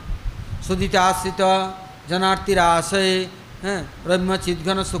कहते हैं सुदिताश्रित जनार्तिराशय ब्रह्म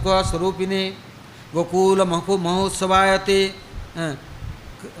चिद्घन सुख स्वरूपिणे गोकुल महोत्सवायते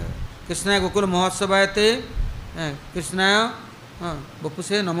कृष्णाय गोकुल महोत्सवायते कृष्णाय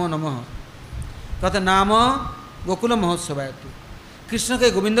बपुसे नमो नमः। कहते नाम गोकुल महोत्सवायते। कृष्ण के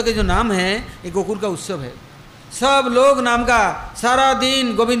गोविंद के जो नाम है ये गोकुल का उत्सव है। सब लोग नाम का सारा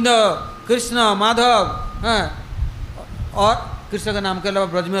दिन गोविंद कृष्ण माधव और कृष्ण का नाम के अलावा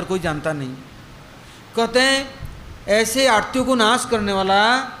ब्रज में और कोई जानता नहीं। कहते हैं ऐसे आरतियों को नाश करने वाला,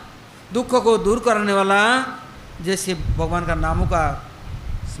 दुख को दूर करने वाला, जैसे भगवान का नामों का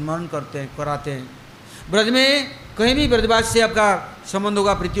स्मरण करते हैं, कराते हैं। ब्रज में कहीं भी ब्रजवास से आपका संबंध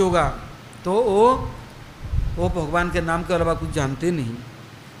होगा, प्रीति होगा, तो वो भगवान के नाम के अलावा कुछ जानते नहीं,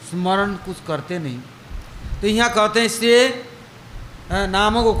 स्मरण कुछ करते नहीं। तो यहाँ कहते हैं इसलिए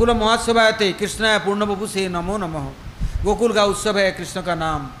नाम गोकुल महोत्सव आते कृष्ण पूर्ण बपू से नमो नमः। गोकुल का उत्सव है कृष्ण का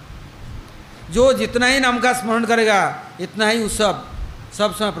नाम। जो जितना ही नाम का स्मरण करेगा इतना ही उत्सव,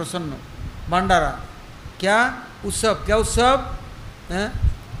 सब समय प्रसन्न भंडारा। क्या उत्सव? क्या उत्सव?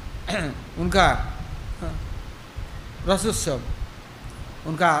 उनका रस उत्सव,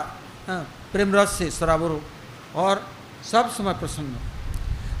 उनका प्रेम रस से सराबोर और सब समय प्रसन्न।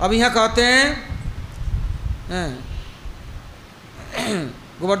 अब यहाँ कहते हैं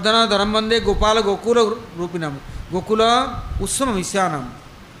गोवर्धन धर्मबंदे गोपाल गोकुल रूपिणम गोकुल उत्सव ईशानम।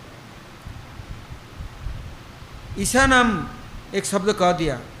 ईशानम एक शब्द कह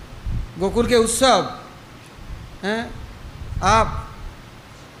दिया। गोकुल के उत्सव हैं, आप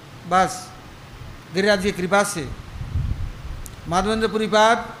बस गिरिराज की कृपा से माधवेंद्रपुरी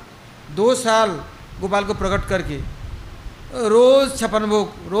पाद 2 साल गोपाल को प्रकट करके रोज़ 56 भोग,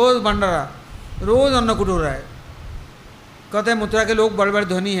 रोज़ भंडारा, रोज़ अन्नकूट हो रहा है। कहते हैं मथुरा के लोग बड़े बड़े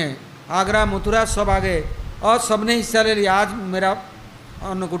धनी हैं, आगरा मथुरा सब आ गए और सबने हिस्सा ले लिया। आज मेरा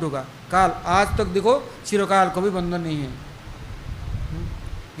अन्नकूट होगा, काल आज तक देखो चिरकाल कभी बंधन नहीं है।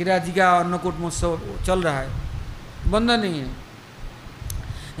 गिरिराज जी का अन्नकूट महोत्सव चल रहा है, बंधन नहीं है।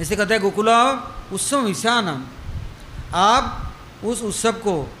 ऐसे कहते हैं गोकुल उत्सव विशानम, आप उस उत्सव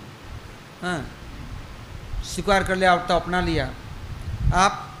को स्वीकार कर लिया, तो अपना लिया,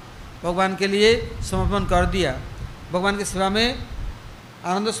 आप भगवान के लिए समर्पण कर दिया, भगवान की सेवा में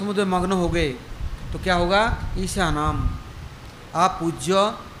आनंद समुद्र में मग्न हो गए, तो क्या होगा? ईशानाम, आप पूज्य,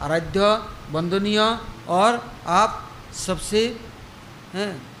 आराध्य, वंदनीय और आप सबसे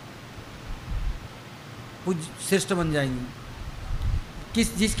श्रेष्ठ बन जाएंगे।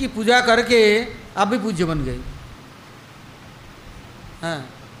 जिसकी पूजा करके आप भी पूज्य बन गए। हाँ,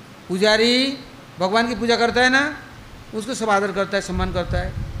 पुजारी भगवान की पूजा करता है ना, उसको सब आदर करता है, सम्मान करता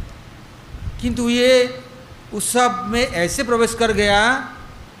है, किंतु ये उत्सव में ऐसे प्रवेश कर गया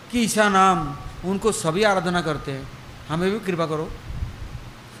कि ईशा नाम, उनको सभी आराधना करते हैं। हमें भी कृपा करो,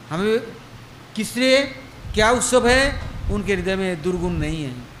 हमें भी। किस लिए? क्या उत्सव है? उनके हृदय में दुर्गुण नहीं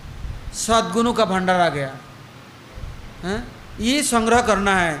है, सद्गुणों का भंडार आ गया है। ये संग्रह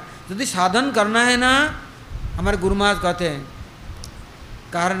करना है, यदि साधन करना है ना। हमारे गुरु महाराज कहते हैं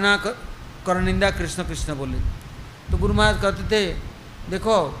कारना कर निंदा कृष्ण कृष्ण बोले, तो गुरु महाराज कहते थे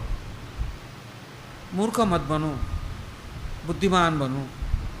देखो मूर्ख मत बनो, बुद्धिमान बनो।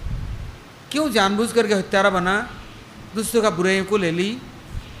 क्यों जानबूझ करके हत्यारा बना, दूसरों का बुराइयों को ले ली,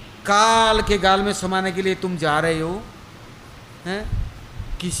 काल के गाल में समाने के लिए तुम जा रहे हो हैं।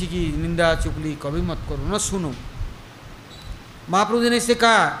 किसी की निंदा चुगली कभी मत करो, न सुनो। महाप्रभु जी ने इससे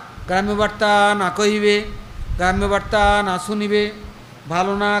कहा ग्राम्य वार्ता ना कहिबे, ग्राम्य वार्ता ना सुनिबे,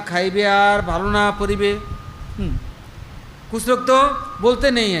 भालो ना खाइबे और भालो ना पढ़िबे। कुछ लोग तो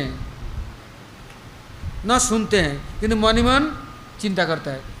बोलते नहीं हैं, न सुनते हैं, किंतु मन ही मन चिंता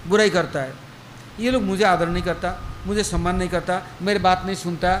करता है, बुराई करता है। ये लोग मुझे आदर नहीं करता, मुझे सम्मान नहीं करता, मेरी बात नहीं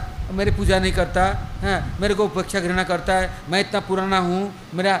सुनता, मेरी पूजा नहीं करता है, मेरे को उपेक्षा घृणा करता है, मैं इतना पुराना हूँ,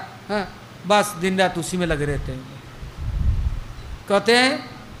 मेरा बस दिन रात उसी में लगे रहते हैं। कहते हैं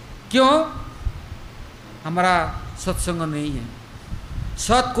क्यों? हमारा सत्संग नहीं है।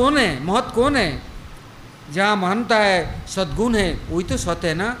 सत कौन है? महत कौन है? जहाँ महानता है, सद्गुण है, वही तो सत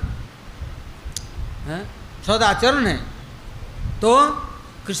है ना, सद आचरण है। तो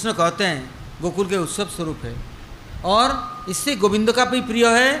कृष्ण कहते हैं गोकुल के उत्सव स्वरूप है, और इससे गोविंद का भी प्रिय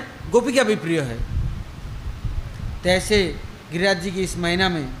है, गोपी का भी प्रिय है। तो ऐसे गिरिराज जी की इस महीना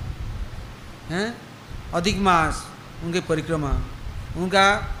में अधिक मास, उनके परिक्रमा, उनका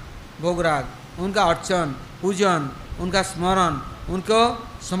भोगराग, उनका अर्चन पूजन, उनका स्मरण, उनको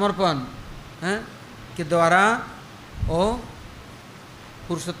समर्पण के द्वारा वो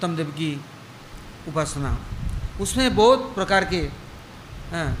पुरुषोत्तम देव की उपासना, उसमें बहुत प्रकार के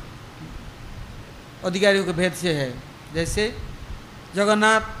अधिकारियों के भेद से है। जैसे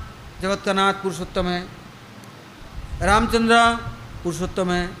जगन्नाथ जगत का नाथ पुरुषोत्तम है, रामचंद्र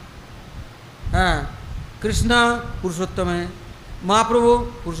पुरुषोत्तम है, कृष्ण पुरुषोत्तम है, महाप्रभु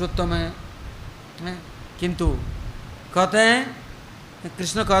पुरुषोत्तम है। किंतु कहते हैं,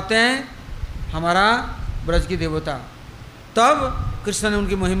 कृष्ण कहते हैं हमारा ब्रज की देवता। तब कृष्ण ने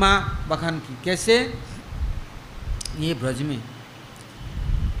उनकी महिमा बखान की। कैसे? ये ब्रज में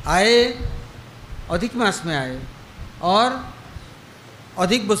आए, अधिक मास में आए और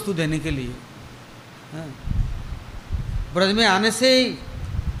अधिक वस्तु देने के लिए। ब्रज में आने से ही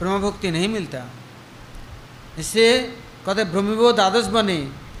ब्रह्म भक्ति नहीं मिलता। इससे कहते भ्रमिवो द्वादश बने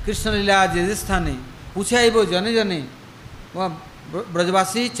कृष्ण लीला जे स्थाने, पूछा ही वो जने जने वह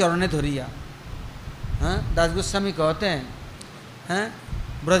ब्रजवासी चरणे धरिया। दास गोस्वामी कहते हैं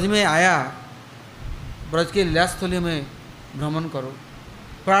ब्रज में आया, ब्रज के लीलास्थलियों में भ्रमण करो,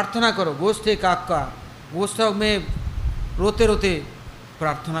 प्रार्थना करो, गोष्ठ एकाक का, गोष्ठ में रोते रोते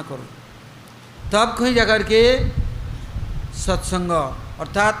प्रार्थना करो, तब कहीं जाकर के सत्संग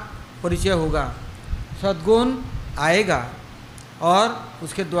अर्थात परिचय होगा, सद्गुण आएगा और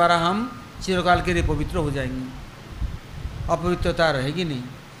उसके द्वारा हम चिरकाल के लिए पवित्र हो जाएंगे, अपवित्रता रहेगी नहीं।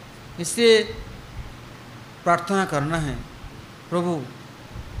 इससे प्रार्थना करना है, प्रभु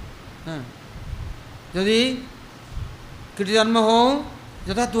यदि कृत जन्म हो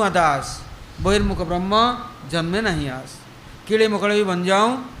यथा तुआ दास, बहिर्मुख ब्रह्म जन्मे नहीं आस। कीड़े मकड़े भी बन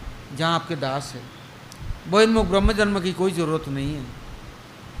जाऊं जहाँ आपके दास है, बहिर्मुख ब्रह्म जन्म की कोई ज़रूरत नहीं है।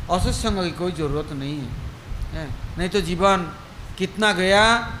 असत्संग की कोई ज़रूरत नहीं है, नहीं तो जीवन कितना गया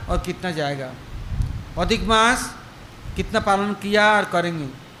और कितना जाएगा। अधिक मास कितना पालन किया और करेंगे,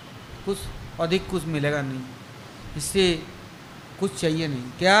 कुछ अधिक कुछ मिलेगा नहीं, इससे कुछ चाहिए नहीं।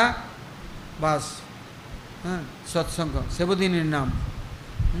 क्या? बस सत्संग सेवोदीन नाम।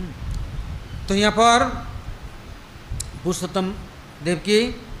 तो यहाँ पर पुरुषोत्तम देव की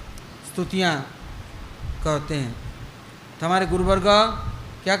स्तुतियाँ कहते हैं। तो हमारे गुरुवर्ग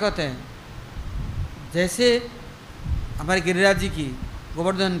क्या कहते हैं? जैसे हमारे गिरिराज जी की,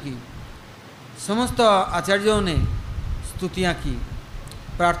 गोवर्धन की समस्त आचार्यों ने स्तुतियाँ की,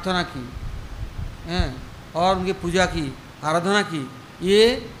 प्रार्थना की और उनकी पूजा की, आराधना की, ये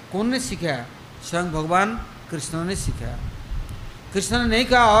कौन ने सिखाया? स्वयं भगवान कृष्ण ने सिखाया। कृष्ण ने नहीं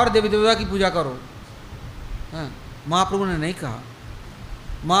कहा और देवी देवता की पूजा करो, महाप्रभु ने नहीं कहा।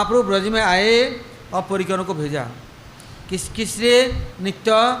 महाप्रभु ब्रज में आए और परिकरों को भेजा, किससे?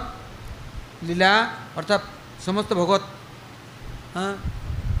 नित्य लीला अर्थात समस्त भगवत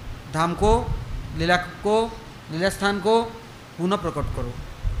धाम को, लीला स्थान को पुनः प्रकट करो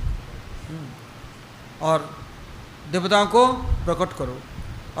और देवताओं को प्रकट करो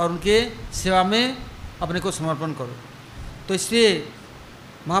और उनके सेवा में अपने को समर्पण करो। तो इसलिए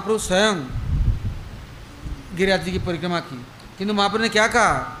महाप्रभु स्वयं गिरिराज जी की परिक्रमा की। किंतु महाप्रभु ने क्या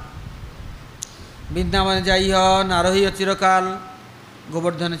कहा? वृंदावन जाइह ना रही चिरकाल,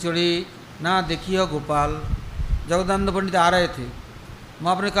 गोवर्धन चढ़ी ना देखी हो गोपाल। जगदानंद पंडित आ रहे थे,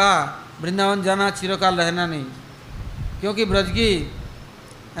 महाप्रभु ने कहा वृंदावन जाना चिरकाल रहना नहीं, क्योंकि ब्रज की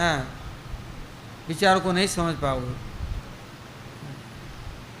विचारों को नहीं समझ पाओगे।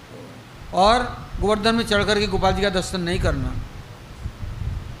 और गोवर्धन में चढ़ करके गोपाल जी का दर्शन नहीं करना,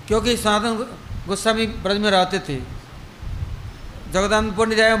 क्योंकि सनातन गोस्वामी ब्रज में रहते थे। जगदानंद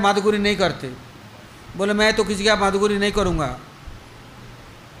पंडित आए माधुगुरी नहीं करते, बोले मैं तो किसी का माधुगुरी नहीं करूँगा,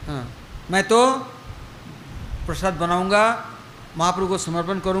 मैं तो प्रसाद बनाऊंगा, महाप्रभु को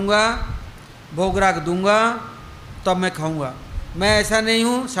समर्पण करूंगा, भोग राग दूंगा, तब मैं खाऊंगा। मैं ऐसा नहीं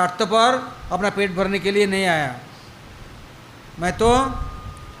हूँ स्वार्थ पर अपना पेट भरने के लिए नहीं आया, मैं तो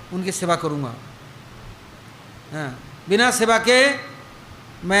उनकी सेवा करूंगा। बिना सेवा के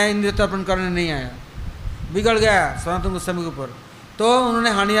मैं इंद्रिय तर्पण करने नहीं आया। बिगड़ गया सनातन गोस्वामी के ऊपर, तो उन्होंने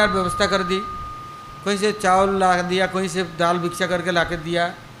हानियार व्यवस्था कर दी, कहीं से चावल ला दिया, कहीं से दाल भिक्षा करके ला के दिया,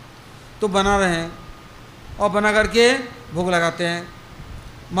 तो बना रहे हैं और बना करके भोग लगाते हैं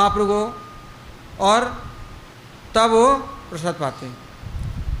महाप्रभु को, और तब वो प्रसाद पाते हैं।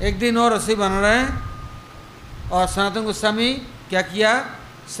 एक दिन और रसोई बना रहे हैं और सनातन गोस्वामी क्या किया?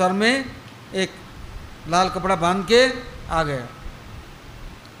 सर में एक लाल कपड़ा बांध के आ गया।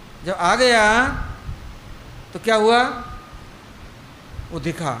 जब आ गया तो क्या हुआ? वो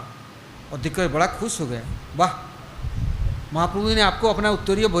दिखा और दिखकर बड़ा खुश हो गया, वाह महाप्रभु ने आपको अपना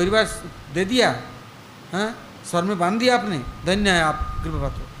उत्तरीय भैरवा दे दिया, सर में बांध दिया आपने, धन्य है आप कृपा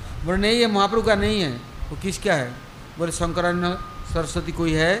पात्र। बोले नहीं ये महाप्रभु का नहीं है, वो किसका है? बोले शंकराचार्य सरस्वती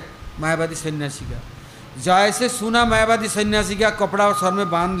कोई है, मायावादी सन्यासी का। जैसे सुना मायावादी सन्यासी का कपड़ा और सर में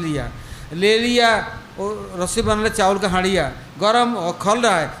बांध लिया, ले लिया और रस्सी बना लिया, चावल का हांडिया गरम और खल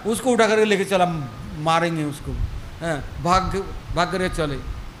रहा है, उसको उठा करके लेके चला, मारेंगे उसको, भाग करके चले,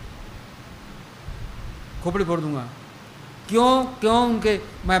 खोपड़ी फोड़ दूंगा। क्यों उनके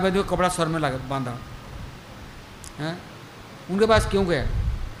मायावादी को कपड़ा सर में लगा बांधा? उनके पास क्यों गया?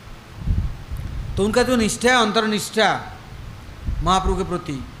 तो उनका जो निष्ठा है, अंतर्निष्ठा महाप्रभु के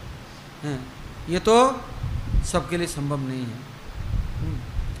प्रति, ये तो सबके लिए संभव नहीं है।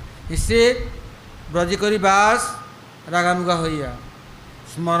 इससे ब्रज करी बास रागानुगा होइया,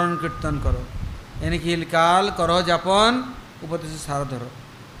 स्मरण कीर्तन करो, यानी कि काल करो जापन उपदेश सारा धरो।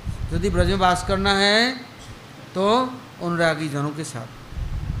 यदि ब्रज में वास करना है तो अनुरागी जनों के साथ,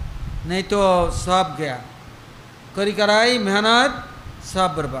 नहीं तो सब गया, करी कराई मेहनत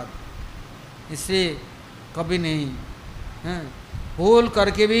सब बर्बाद। इससे कभी नहीं भूल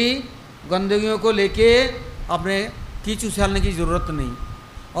करके भी गंदगियों को लेके अपने कीच उछालने की ज़रूरत नहीं,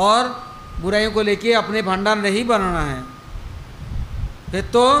 और बुराइयों को लेके अपने भंडार नहीं बनाना है। फिर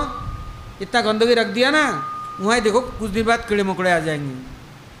तो इतना गंदगी रख दिया ना, वहाँ देखो कुछ दिन बाद कीड़े मकोड़े आ जाएंगे,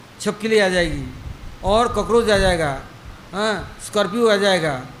 छिपकली आ जाएगी और कॉकरोच आ जाएगा, स्कॉर्पियो आ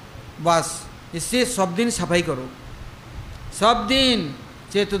जाएगा। बस इससे सब दिन सफाई करो, सब दिन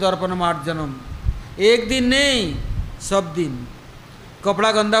चेतु दर्पण मार्जनम, एक दिन नहीं सब दिन।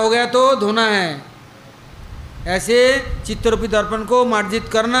 कपड़ा गंदा हो गया तो धोना है, ऐसे चित्तरूपी दर्पण को मार्जित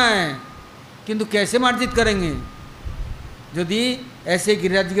करना है। किंतु कैसे मार्जित करेंगे? यदि ऐसे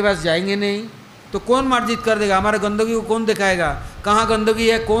गिरिराज जी के पास जाएंगे नहीं तो कौन मार्जित कर देगा? हमारे गंदगी को कौन दिखाएगा? कहाँ गंदगी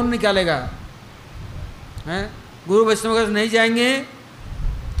है कौन निकालेगा? हैं? गुरु वैष्णव के पास नहीं जाएंगे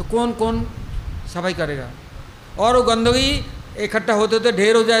तो कौन कौन सफाई करेगा? और वो गंदगी इकट्ठा होते होते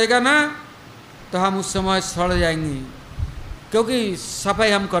ढेर हो जाएगा ना, तो हम उस समय सड़ जाएंगे, क्योंकि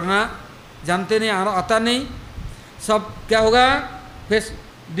सफाई हम करना जानते नहीं, आता नहीं। सब क्या होगा? फिर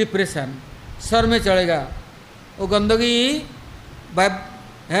डिप्रेशन, सर में चढ़ेगा वो गंदगी,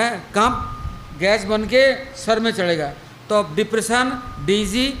 है काम गैस बन के सर में चढ़ेगा, तो अब depression,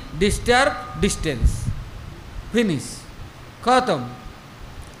 DG, disturb, distance, finish, खत्म।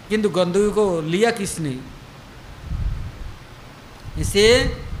 किंतु गंदगी को लिया किसने? इसे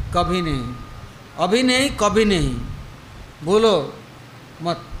कभी नहीं, अभी नहीं, कभी नहीं, बोलो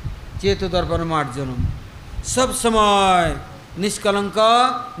मत। चेत दर्पण मार्ग जन्म, सब समय निष्कलंक,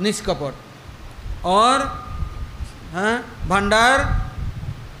 निष्कपट, और भंडार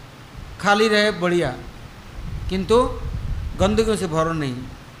खाली रहे बढ़िया, किंतु गंदगियों से भरो नहीं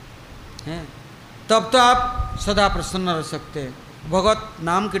है, तब तो आप सदा प्रसन्न रह सकते हैं, भगवत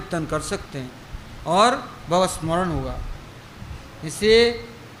नाम कीर्तन कर सकते हैं और भगवत स्मरण होगा। इससे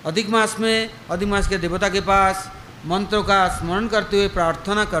अधिक मास में अधिक मास के देवता के पास मंत्रों का स्मरण करते हुए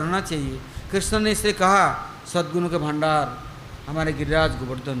प्रार्थना करना चाहिए। कृष्ण ने इससे कहा, सद्गुणों के भंडार हमारे गिरिराज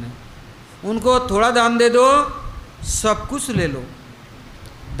गोवर्धन है, उनको थोड़ा दान दे दो, सब कुछ ले लो।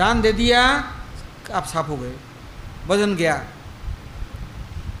 दान दे दिया, आप साफ हो गए, वजन गया,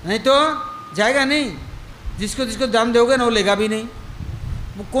 नहीं तो जाएगा नहीं। जिसको जिसको दान दोगे ना, वो लेगा भी नहीं।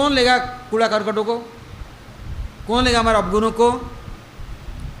 वो कौन लेगा कूड़ा करकटों को? कौन लेगा हमारे अवगुणों को?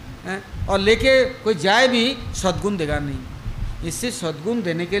 और लेके कोई जाए भी, सद्गुण देगा नहीं। इससे सद्गुण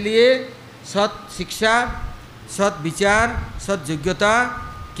देने के लिए सत शिक्षा, सत विचार, सत योग्यता,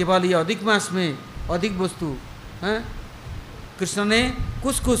 केवल ये अधिक मास में अधिक वस्तु कृष्ण ने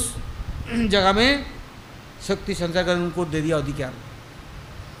कुछ कुछ जगह में शक्ति संचार कर उनको दे दिया अधिकार।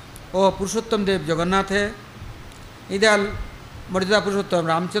 और पुरुषोत्तम देव जगन्नाथ है, इधर मर्यादा पुरुषोत्तम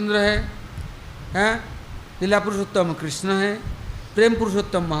रामचंद्र है, लीला पुरुषोत्तम कृष्ण है, प्रेम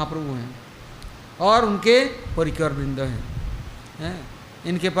पुरुषोत्तम महाप्रभु हैं, और उनके परिकर वृंद हैं।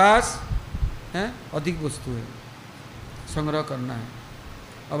 इनके पास अधिक वस्तु है, संग्रह करना है।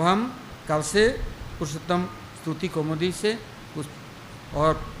 अब हम कल से पुरुषोत्तम स्तुति कौमुदी से कुछ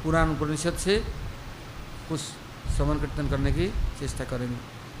और पुराण उपनिषद से कुछ श्रवण कीर्तन करने की चेष्टा करेंगे।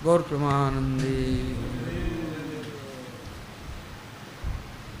 गौर प्रेमानंदे।